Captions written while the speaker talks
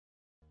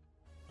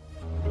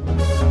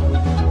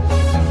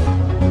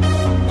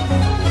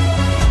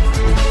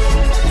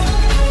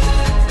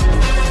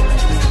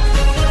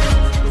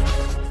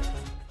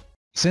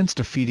Since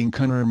defeating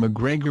Conor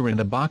McGregor in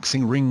a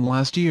boxing ring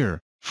last year,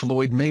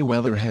 Floyd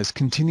Mayweather has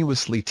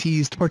continuously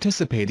teased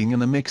participating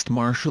in a mixed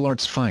martial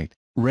arts fight,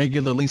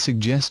 regularly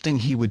suggesting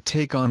he would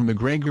take on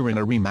McGregor in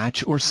a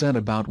rematch or set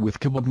a bout with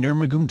Khabib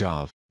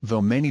Nurmagomedov.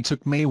 Though many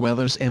took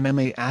Mayweather's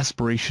MMA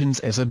aspirations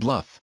as a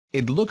bluff,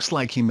 it looks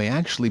like he may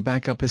actually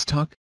back up his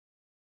talk.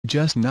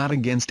 Just not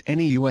against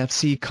any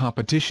UFC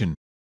competition.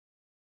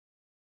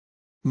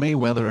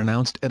 Mayweather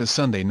announced at a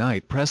Sunday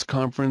night press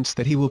conference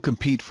that he will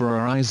compete for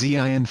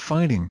RIZIN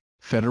Fighting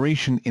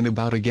Federation in a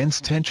bout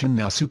against Tenshin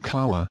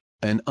Nasukawa,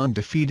 an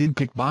undefeated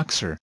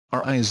kickboxer.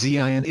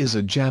 RIZIN is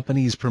a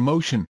Japanese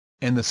promotion,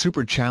 and the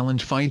Super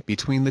Challenge fight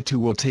between the two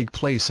will take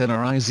place at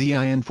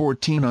RIZIN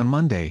 14 on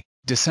Monday,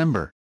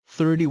 December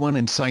 31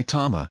 in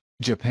Saitama,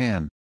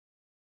 Japan.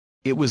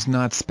 It was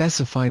not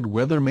specified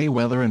whether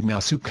Mayweather and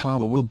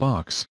Nasukawa will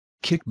box,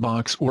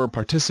 kickbox or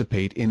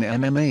participate in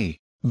MMA,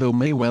 though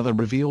Mayweather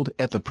revealed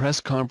at the press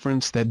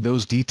conference that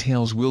those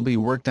details will be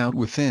worked out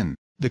within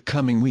the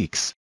coming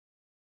weeks.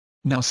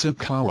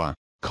 Nasukawa,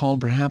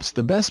 called perhaps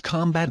the best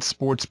combat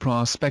sports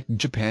prospect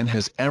Japan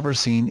has ever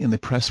seen in the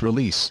press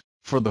release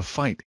for the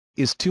fight,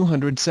 is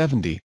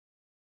 270.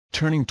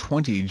 Turning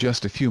 20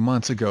 just a few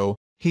months ago,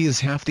 he is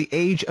half the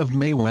age of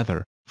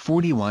Mayweather,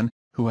 41,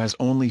 who has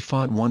only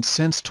fought once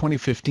since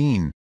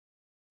 2015.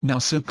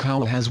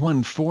 Nasukawa has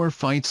won 4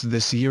 fights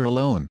this year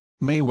alone.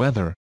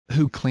 Mayweather,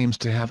 who claims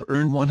to have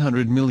earned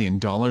 $100 million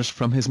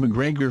from his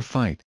McGregor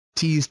fight,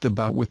 teased the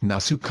bout with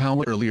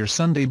Nasukawa earlier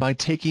Sunday by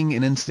taking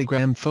an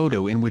Instagram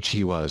photo in which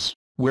he was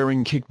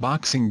wearing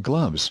kickboxing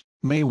gloves.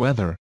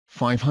 Mayweather,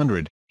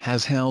 500,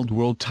 has held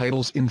world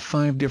titles in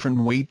 5 different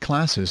weight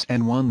classes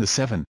and won the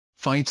 7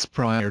 fights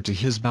prior to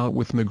his bout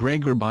with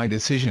McGregor by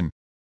decision.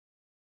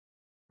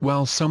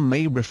 While some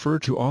may refer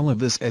to all of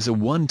this as a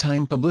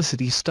one-time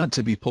publicity stunt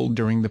to be pulled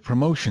during the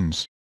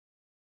promotion's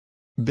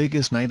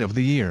biggest night of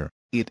the year,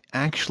 it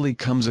actually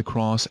comes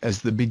across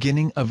as the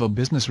beginning of a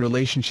business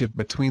relationship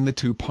between the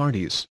two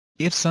parties,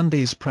 if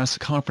Sunday's press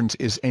conference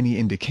is any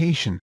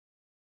indication.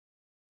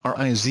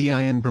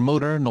 RIZIN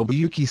promoter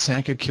Nobuyuki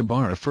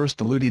Sakakibara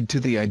first alluded to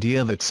the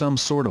idea that some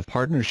sort of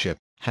partnership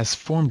has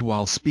formed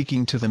while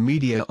speaking to the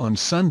media on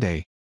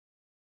Sunday.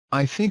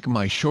 "I think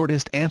my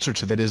shortest answer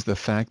to that is the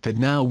fact that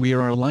now we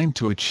are aligned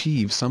to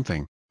achieve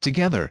something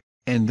together,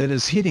 and that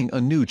is hitting a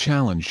new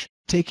challenge,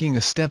 taking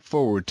a step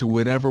forward to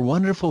whatever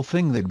wonderful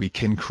thing that we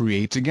can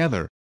create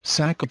together,"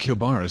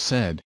 Sakakibara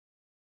said.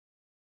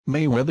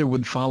 Mayweather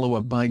would follow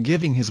up by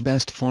giving his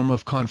best form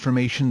of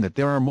confirmation that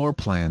there are more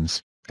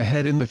plans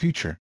ahead in the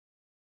future.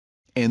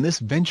 And this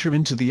venture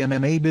into the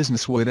MMA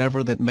business,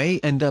 whatever that may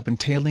end up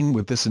entailing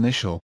with this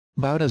initial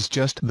bout, is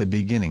just the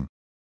beginning.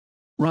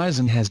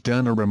 RIZIN has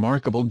done a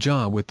remarkable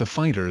job with the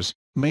fighters,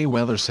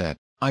 Mayweather said.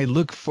 "I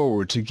look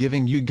forward to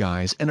giving you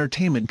guys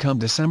entertainment come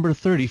December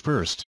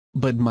 31st,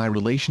 but my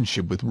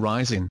relationship with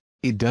RIZIN,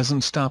 it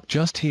doesn't stop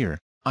just here.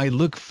 I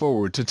look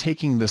forward to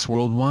taking this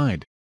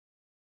worldwide."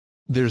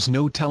 There's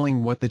no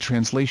telling what the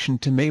translation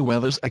to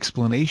Mayweather's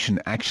explanation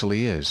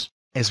actually is,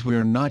 as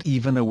we're not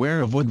even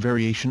aware of what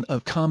variation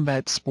of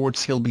combat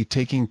sports he'll be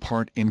taking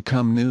part in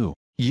come New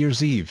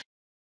Year's Eve.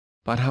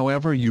 But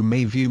however you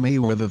may view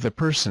Mayweather the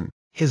person,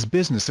 his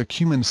business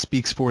acumen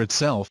speaks for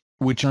itself,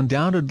 which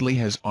undoubtedly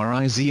has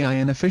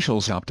RIZIN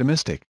officials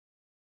optimistic.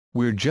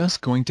 We're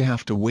just going to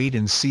have to wait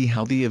and see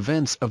how the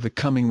events of the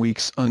coming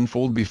weeks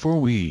unfold before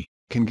we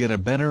can get a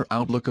better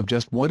outlook of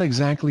just what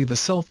exactly the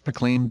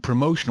self-proclaimed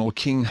promotional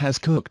king has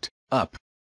cooked up.